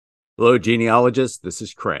Hello, genealogists. This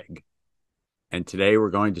is Craig. And today we're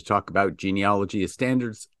going to talk about genealogy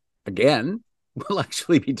standards again. We'll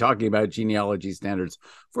actually be talking about genealogy standards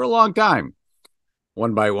for a long time.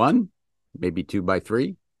 One by one, maybe two by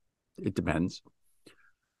three. It depends.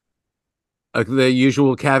 The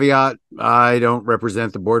usual caveat, I don't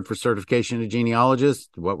represent the Board for Certification of Genealogists.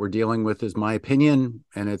 What we're dealing with is my opinion,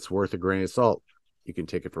 and it's worth a grain of salt. You can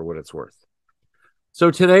take it for what it's worth. So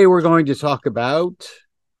today we're going to talk about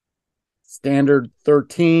Standard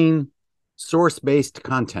 13, source-based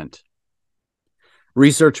content.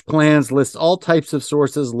 Research plans list all types of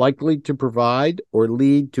sources likely to provide or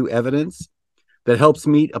lead to evidence that helps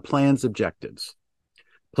meet a plan's objectives.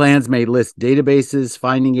 Plans may list databases,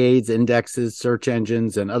 finding aids, indexes, search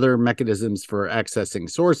engines, and other mechanisms for accessing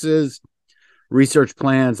sources. Research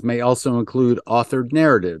plans may also include authored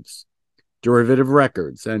narratives, derivative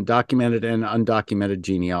records, and documented and undocumented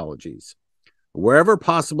genealogies. Wherever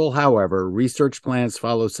possible, however, research plans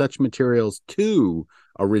follow such materials to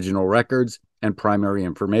original records and primary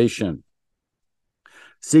information.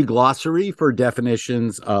 See glossary for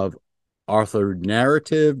definitions of authored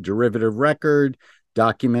narrative, derivative record,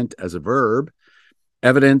 document as a verb,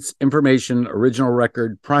 evidence, information, original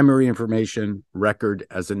record, primary information, record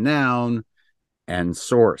as a noun, and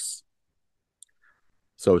source.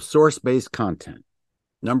 So source-based content.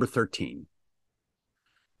 Number 13.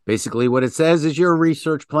 Basically, what it says is your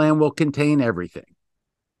research plan will contain everything,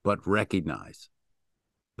 but recognize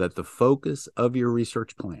that the focus of your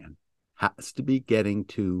research plan has to be getting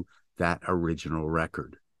to that original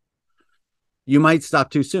record. You might stop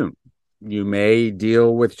too soon. You may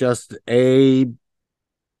deal with just a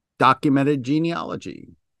documented genealogy.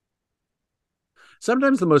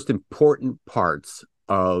 Sometimes the most important parts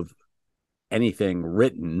of anything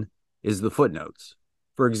written is the footnotes.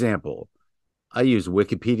 For example, I use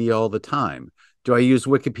Wikipedia all the time. Do I use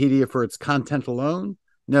Wikipedia for its content alone?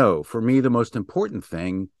 No. For me, the most important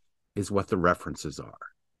thing is what the references are.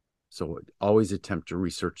 So always attempt to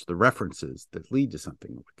research the references that lead to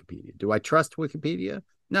something in Wikipedia. Do I trust Wikipedia?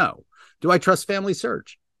 No. Do I trust Family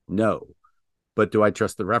Search? No. But do I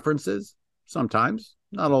trust the references? Sometimes.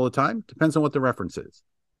 Not all the time. Depends on what the reference is.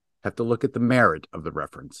 Have to look at the merit of the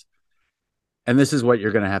reference. And this is what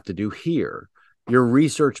you're going to have to do here. Your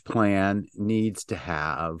research plan needs to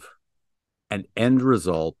have an end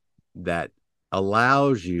result that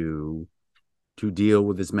allows you to deal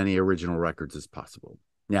with as many original records as possible.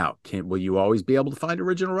 Now, will you always be able to find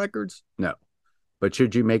original records? No. But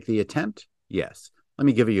should you make the attempt? Yes. Let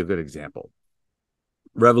me give you a good example.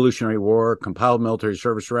 Revolutionary War, compiled military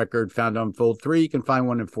service record, found on fold 3. You can find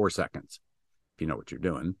one in 4 seconds, if you know what you're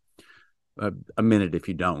doing. A minute if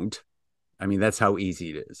you don't. I mean, that's how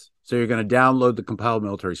easy it is. So you're going to download the compiled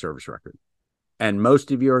military service record. And most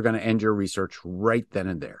of you are going to end your research right then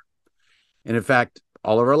and there. And in fact,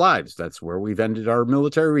 all of our lives, that's where we've ended our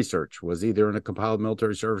military research, was either in a compiled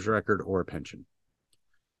military service record or a pension.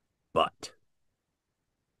 But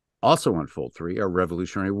also on fold 3 are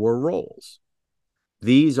Revolutionary War rolls.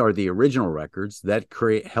 These are the original records that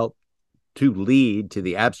help to lead to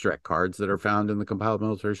the abstract cards that are found in the compiled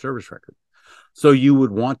military service record. So you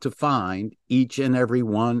would want to find each and every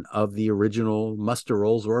one of the original muster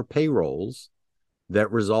rolls or payrolls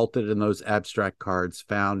that resulted in those abstract cards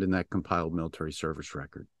found in that compiled military service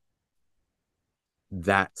record.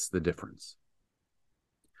 That's the difference.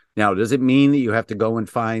 Now, does it mean that you have to go and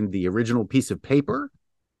find the original piece of paper?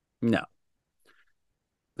 No.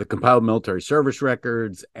 The compiled military service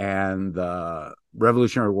records and the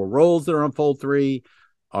Revolutionary War rolls that are on fold 3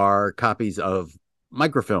 are copies of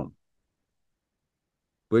microfilm,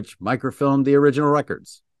 which microfilmed the original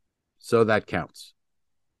records. So that counts.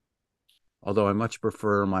 Although I much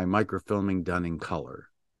prefer my microfilming done in color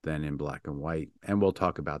than in black and white. And we'll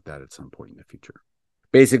talk about that at some point in the future.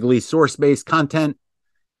 Basically, source-based content.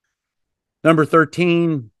 Number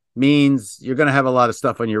 13 means you're going to have a lot of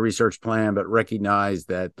stuff on your research plan, but recognize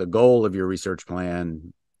that the goal of your research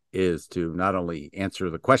plan is to not only answer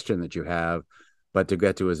the question that you have, but to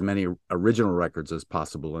get to as many original records as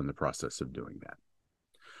possible in the process of doing that.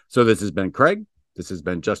 So this has been Craig. This has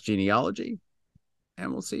been Just Genealogy,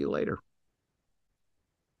 and we'll see you later.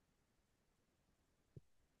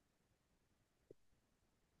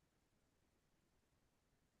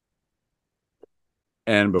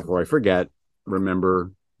 And before I forget,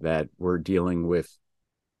 remember that we're dealing with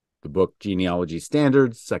the book Genealogy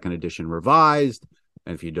Standards, 2nd edition revised.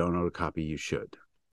 And if you don't own a copy, you should.